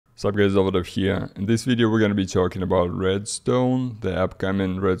What's up guys, Davidov here. In this video we're going to be talking about RedStone, the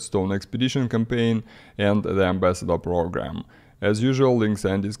upcoming RedStone Expedition campaign, and the Ambassador Program. As usual, links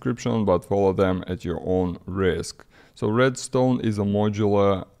are in description, but follow them at your own risk. So RedStone is a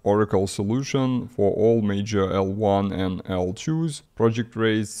modular Oracle solution for all major L1 and L2s. Project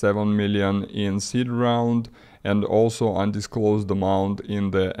raised 7 million in seed round and also undisclosed amount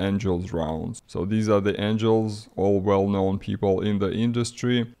in the angels rounds. So these are the angels, all well-known people in the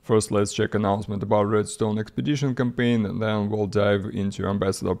industry. First, let's check announcement about RedStone Expedition campaign, and then we'll dive into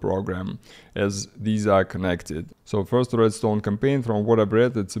Ambassador Program, as these are connected. So first, RedStone campaign, from what I've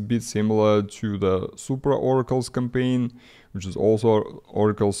read, it's a bit similar to the Supra Oracle's campaign, which is also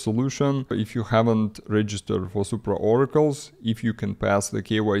Oracle's solution. If you haven't registered for Supra Oracles, if you can pass the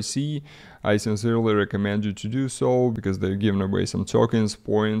KYC, I sincerely recommend you to do so, because they're giving away some tokens,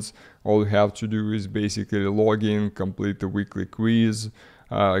 points. All you have to do is basically log in, complete the weekly quiz,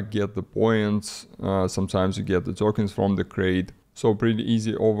 get the points. Sometimes you get the tokens from the crate. So pretty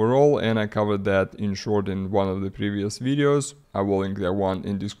easy overall, and I covered that in short in one of the previous videos. I will link that one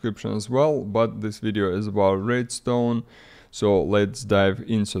in description as well, but this video is about RedStone. So let's dive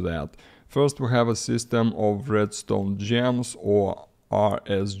into that. First, we have a system of RedStone gems, or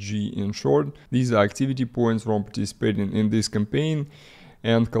RSG in short. These are activity points from participating in this campaign,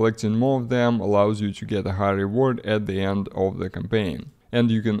 and collecting more of them allows you to get a high reward at the end of the campaign. And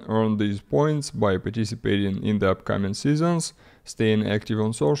you can earn these points by participating in the upcoming seasons, staying active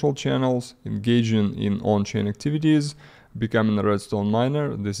on social channels, engaging in on-chain activities, becoming a RedStone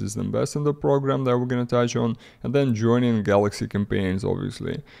miner, this is the Ambassador Program that we're going to touch on, and then joining Galaxy campaigns,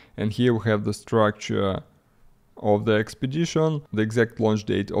 obviously. And here we have the structure of the expedition. The exact launch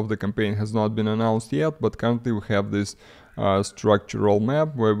date of the campaign has not been announced yet, but currently we have this structural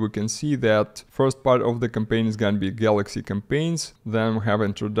map where we can see that first part of the campaign is going to be Galaxy campaigns, then we have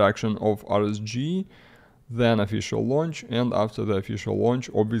introduction of RSG, then official launch, and after the official launch,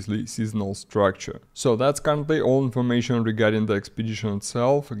 obviously seasonal structure. So that's currently all information regarding the expedition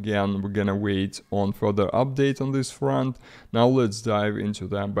itself. Again, we're gonna wait on further updates on this front. Now let's dive into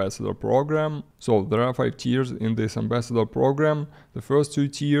the Ambassador Program. So there are 5 tiers in this Ambassador Program. The first 2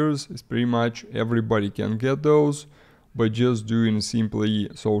 tiers is pretty much everybody can get those by just doing simply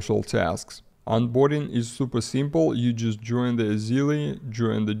social tasks. Onboarding is super simple. You just join the Azili,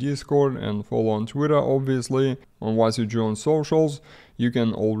 join the Discord, and follow on Twitter, obviously. And once you join socials, you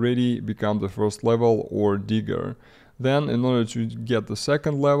can already become the first level or digger. Then, in order to get the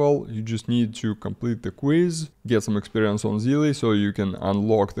second level, you just need to complete the quiz, get some experience on Zili so you can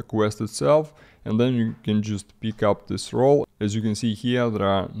unlock the quest itself, and then you can just pick up this role. As you can see here, there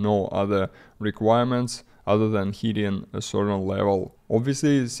are no other requirements other than hitting a certain level.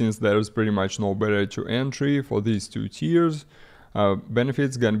 Obviously, since there's pretty much no barrier to entry for these 2 tiers,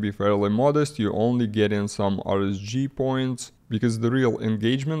 benefits gonna be fairly modest. You only get in some RSG points, because the real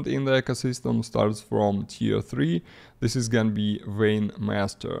engagement in the ecosystem starts from tier 3. This is gonna be Vein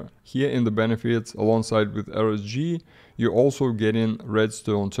Master. Here in the benefits, alongside with RSG, you also get in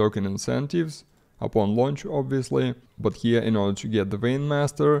RedStone token incentives upon launch, obviously. But here, in order to get the Vein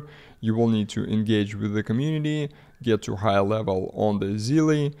Master, you will need to engage with the community, get to high level on the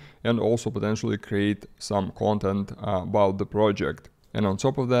Zili, and also potentially create some content about the project. And on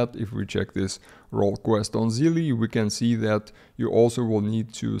top of that, if we check this role quest on Zili, we can see that you also will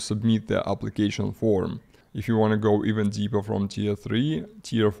need to submit the application form. If you want to go even deeper from tier 3,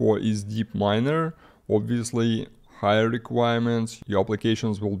 tier 4 is Deep Miner. Obviously, higher requirements, your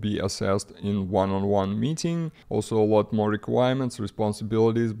applications will be assessed in one-on-one meeting. Also a lot more requirements,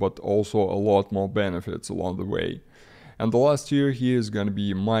 responsibilities, but also a lot more benefits along the way. And the last tier here is going to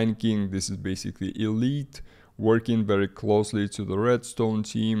be Mine King. This is basically elite, working very closely to the RedStone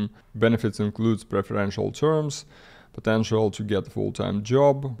team. Benefits includes preferential terms, potential to get a full-time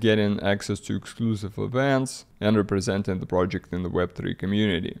job, getting access to exclusive events, and representing the project in the Web3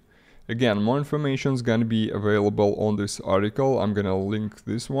 community. Again, more information is going to be available on this article. I'm going to link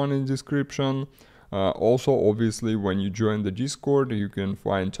this one in description. Also, obviously, when you join the Discord, you can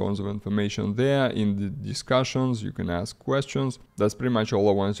find tons of information there. In the discussions, you can ask questions. That's pretty much all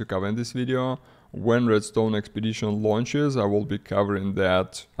I wanted to cover in this video. When RedStone Expedition launches, I will be covering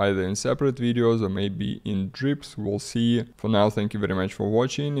that either in separate videos or maybe in drips. We'll see. For now, thank you very much for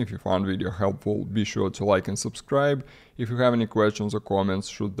watching. If you found the video helpful, be sure to like and subscribe. If you have any questions or comments,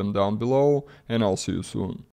 shoot them down below, and I'll see you soon.